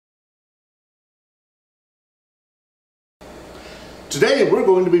Today we're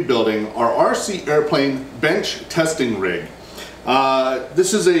going to be building our RC Airplane bench testing rig.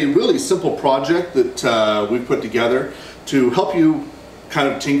 This is a really simple project that we've put together to help you kind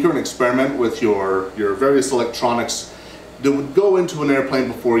of tinker and experiment with your various electronics that would go into an airplane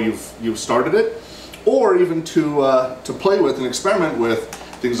before you've started it, or even to play with and experiment with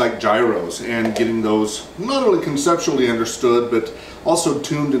things like gyros and getting those not only conceptually understood but also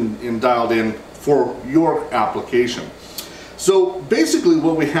tuned and dialed in for your application. So basically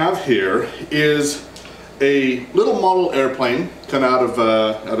what we have here is a little model airplane cut out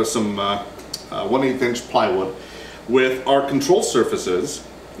of some 1/8 inch plywood with our control surfaces.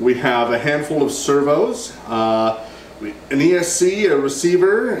 We have a handful of servos, an ESC, a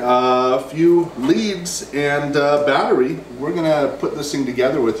receiver, a few leads, and a battery. We're gonna put this thing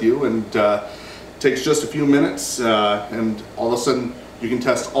together with you, and it takes just a few minutes, and all of a sudden you can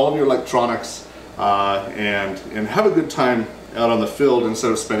test all of your electronics and have a good time out on the field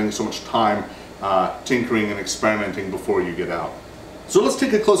instead of spending so much time tinkering and experimenting before you get out. So let's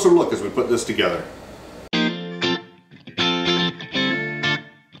take a closer look as we put this together.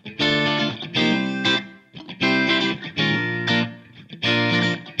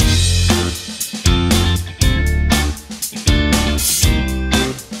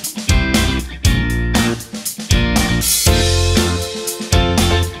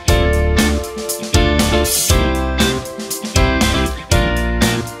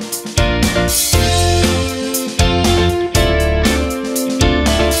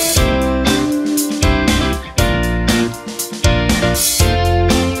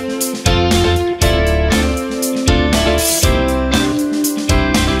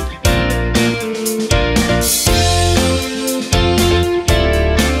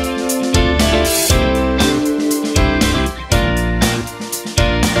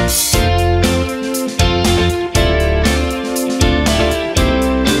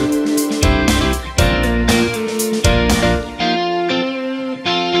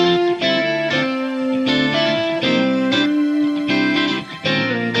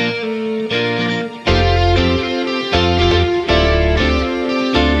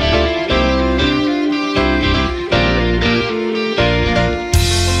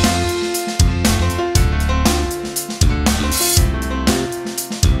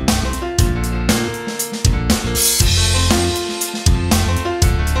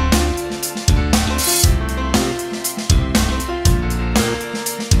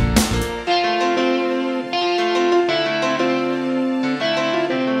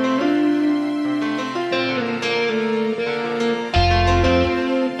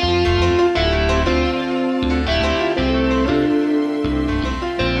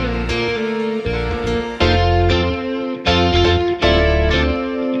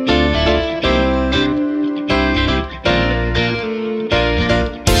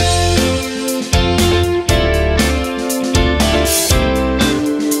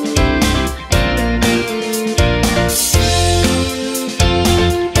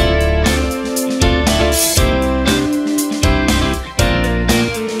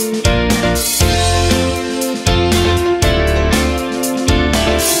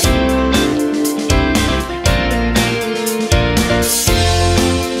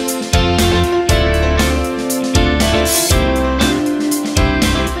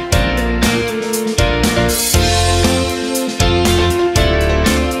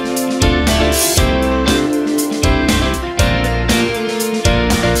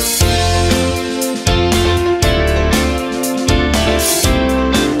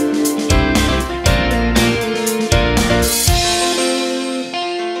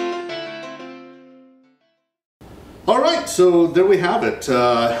 Alright, so there we have it.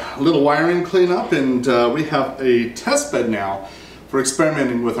 A little wiring cleanup, and we have a test bed now for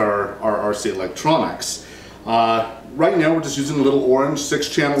experimenting with our RC electronics. Right now we're just using a little orange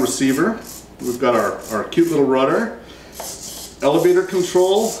 6-channel receiver. We've got our cute little rudder, elevator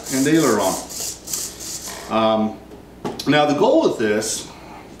control, and aileron. Now the goal with this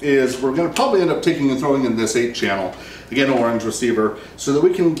is we're going to probably end up taking and throwing in this 8-channel, again orange receiver, so that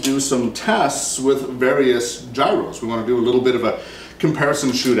we can do some tests with various gyros. We want to do a little bit of a comparison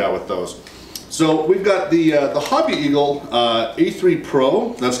shootout with those. So we've got the Hobby Eagle A3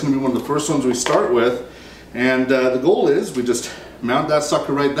 Pro. That's going to be one of the first ones we start with, and the goal is we just mount that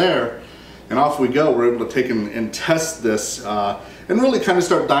sucker right there and off we go. We're able to take and test this and really kind of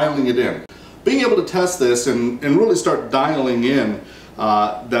start dialing it in. Being able to test this and really start dialing in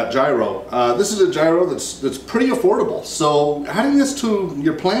that gyro. This is a gyro that's pretty affordable, so adding this to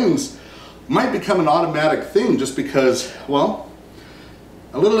your planes might become an automatic thing, just because, well,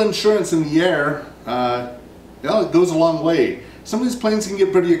 a little insurance in the air, it goes a long way some of these planes can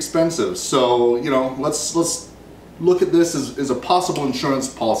get pretty expensive. So, you know, let's look at this as a possible insurance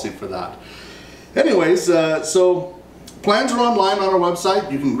policy for that. Anyways, so plans are online on our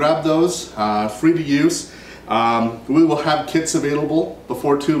website. You can grab those, free to use. We will have kits available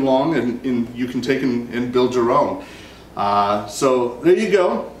before too long, and you can take and build your own. So there you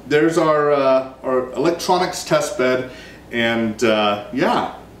go. There's our electronics test bed, and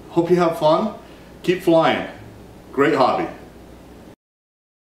yeah, hope you have fun. Keep flying. Great hobby.